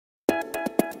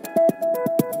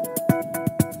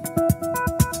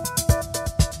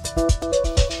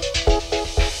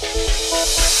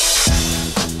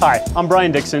Hi, I'm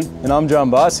Brian Dixon. And I'm John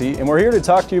Bossi, and we're here to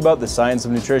talk to you about the science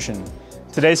of nutrition.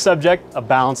 Today's subject, a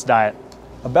balanced diet.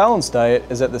 A balanced diet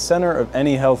is at the center of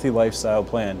any healthy lifestyle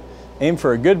plan. Aim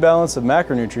for a good balance of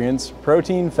macronutrients,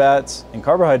 protein, fats, and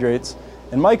carbohydrates,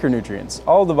 and micronutrients,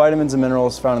 all of the vitamins and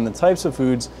minerals found in the types of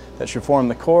foods that should form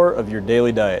the core of your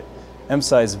daily diet.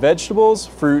 Emphasize vegetables,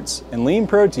 fruits, and lean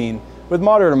protein with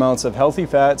moderate amounts of healthy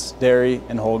fats, dairy,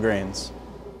 and whole grains.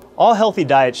 All healthy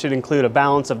diets should include a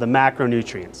balance of the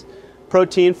macronutrients.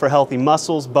 Protein for healthy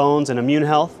muscles, bones, and immune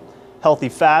health, healthy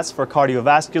fats for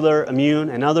cardiovascular, immune,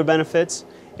 and other benefits,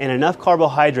 and enough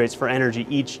carbohydrates for energy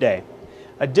each day.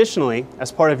 Additionally,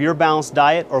 as part of your balanced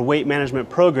diet or weight management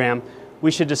program, we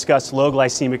should discuss low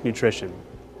glycemic nutrition.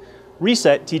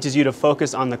 Reset teaches you to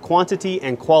focus on the quantity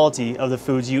and quality of the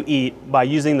foods you eat by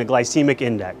using the glycemic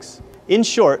index. In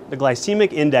short, the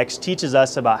glycemic index teaches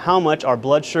us about how much our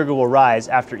blood sugar will rise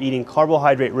after eating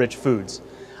carbohydrate-rich foods.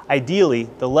 Ideally,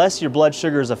 the less your blood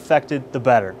sugar is affected, the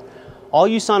better. All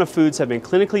USANA foods have been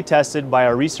clinically tested by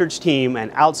our research team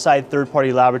and outside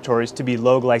third-party laboratories to be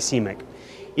low glycemic.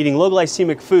 Eating low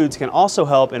glycemic foods can also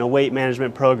help in a weight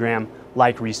management program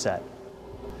like Reset.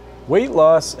 Weight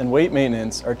loss and weight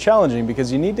maintenance are challenging because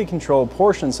you need to control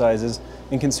portion sizes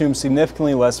and consume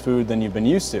significantly less food than you've been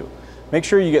used to. Make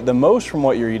sure you get the most from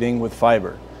what you're eating with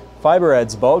fiber. Fiber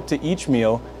adds bulk to each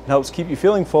meal and helps keep you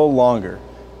feeling full longer.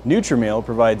 NutriMeal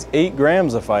provides 8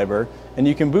 grams of fiber, and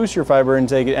you can boost your fiber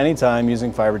intake at any time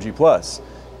using Fiber-G+.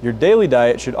 Your daily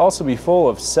diet should also be full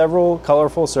of several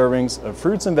colorful servings of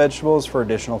fruits and vegetables for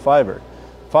additional fiber.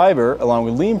 Fiber, along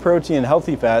with lean protein and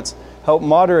healthy fats, help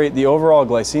moderate the overall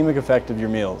glycemic effect of your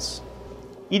meals.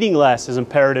 Eating less is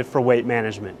imperative for weight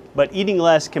management, but eating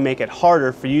less can make it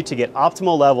harder for you to get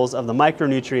optimal levels of the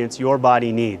micronutrients your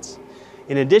body needs.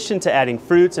 In addition to adding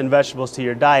fruits and vegetables to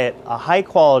your diet, a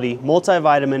high-quality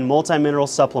multivitamin, multimineral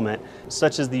supplement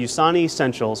such as the USANA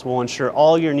Essentials will ensure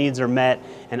all your needs are met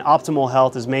and optimal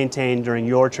health is maintained during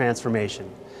your transformation.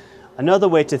 Another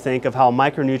way to think of how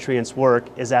micronutrients work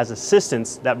is as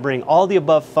assistants that bring all the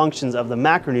above functions of the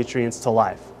macronutrients to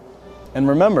life. And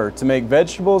remember to make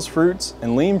vegetables, fruits,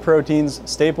 and lean proteins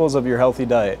staples of your healthy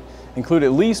diet. Include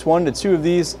at least 1 to 2 of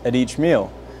these at each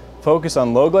meal. Focus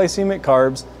on low glycemic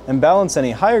carbs and balance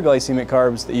any higher glycemic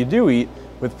carbs that you do eat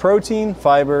with protein,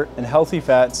 fiber, and healthy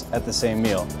fats at the same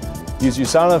meal. Use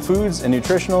USANA foods and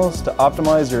nutritionals to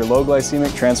optimize your low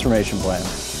glycemic transformation plan.